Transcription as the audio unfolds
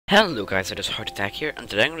Hello guys, it is Heart Attack here, and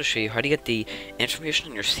today I'm going to show you how to get the information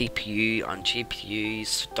on your CPU and GPU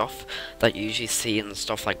stuff that you usually see in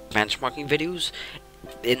stuff like benchmarking videos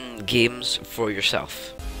in games for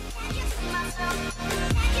yourself.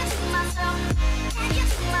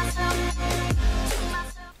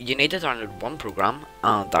 You need to download one program,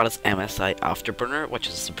 and that is MSI Afterburner, which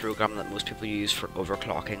is the program that most people use for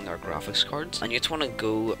overclocking their graphics cards. And you just want to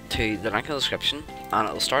go to the link in the description, and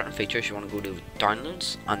it'll start in features. You want to go to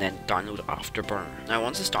downloads, and then download Afterburner. Now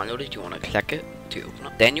once it's downloaded, you want to click it to open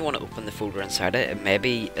it. Then you want to open the folder inside it. It may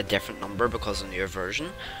be a different number because of your version,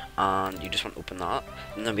 and you just want to open that.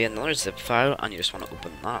 Then there'll be another zip file, and you just want to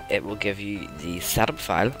open that. It will give you the setup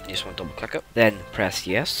file. You just want to double click it, then press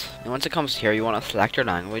yes. And once it comes here, you want to select your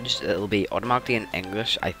language. It'll be automatically in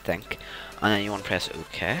English, I think, and then you want to press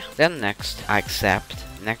OK. Then next, accept,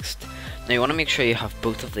 next. Now you want to make sure you have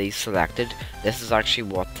both of these selected. This is actually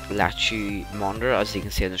what lets you monitor, as you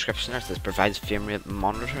can see in the description there. This provides frame rate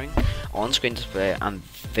monitoring, on-screen display, and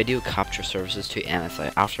video capture services to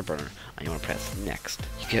MSI Afterburner. And you want to press next.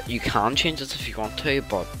 You can change this if you want to,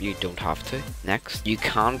 but you don't have to. Next. You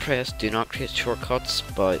can press do not create shortcuts,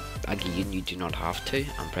 but again you do not have to,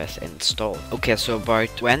 and press install. Okay, so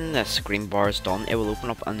about when this green bar is done, it will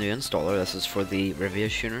open up a new installer. This is for the review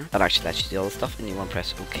tuner that actually lets you do all the stuff, and you want to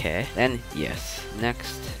press OK. Then yes,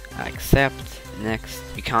 next, accept, next.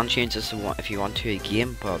 You can change this if you want to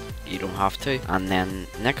again, but you don't have to. And then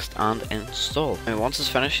next and install. Now once it's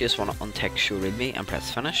finished, you just want to untick show readme and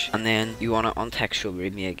press finish, and then you want to untick show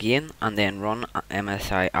readme again, and then run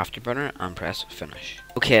MSI Afterburner and press finish.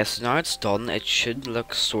 Okay, so now it's done. It should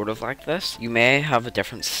look sort of like this. You may have a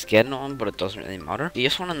different skin on, but it doesn't really matter. You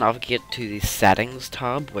just want to navigate to the settings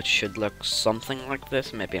tab, which should look something like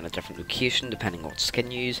this, maybe in a different location depending on what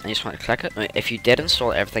skin you use, and you just want to click it. Now if you did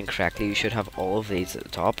install everything correctly, you should have all of these at the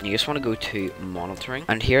top, and you just want to go to monitoring,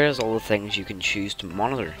 and here is all the things you can choose to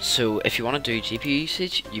monitor. So if you want to do GPU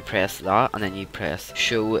usage, you press that, and then you press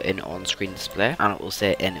show in on-screen display, and it will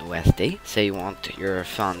say in OSD. Say you want your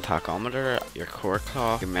fan tachometer, your core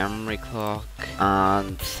clock, your memory clock,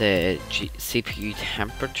 and say CPU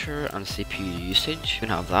temperature and CPU usage. You can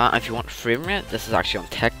have that. And if you want frame rate, this is actually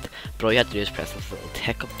unticked, but all you have to do is press this little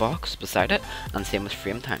tick box beside it, and same with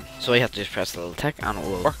frame time. So all you have to do is press the little tick and it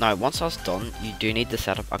will work. Now once that's done, you do need to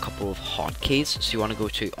set up a couple of hotkeys. So you want to go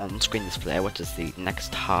to on-screen display, which is the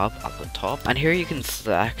next tab at the top, and here you can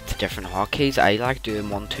select different hotkeys. I like doing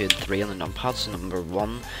 1, 2, and 3 on the numpad. So number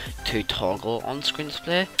 1 to toggle on-screen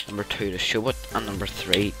display, number 2 to show it, and number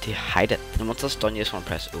 3 to hide it. And once that's done, you just want to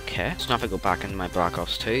press OK. So now if I go back into my Black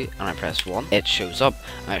Ops 2 and I press 1, it shows up,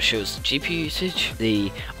 and it shows the GPU usage, the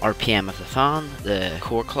RPM of the fan, the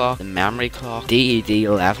core clock, the memory clock, DED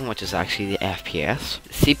 11, which is actually the FPS,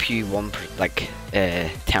 CPU 1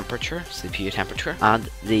 temperature, CPU temperature, and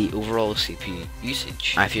the overall CPU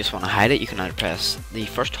usage. Now if you just want to hide it, you can either press the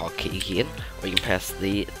first hotkey again, or you can press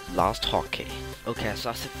the last hotkey. Okay, so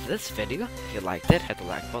that's it for this video. If you liked it, hit the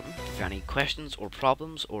like button. If you have any questions or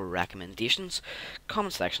problems or recommendations,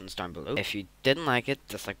 comment sections down below. If you didn't like it,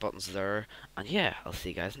 dislike button's there. And yeah, I'll see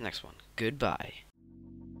you guys in the next one. Goodbye.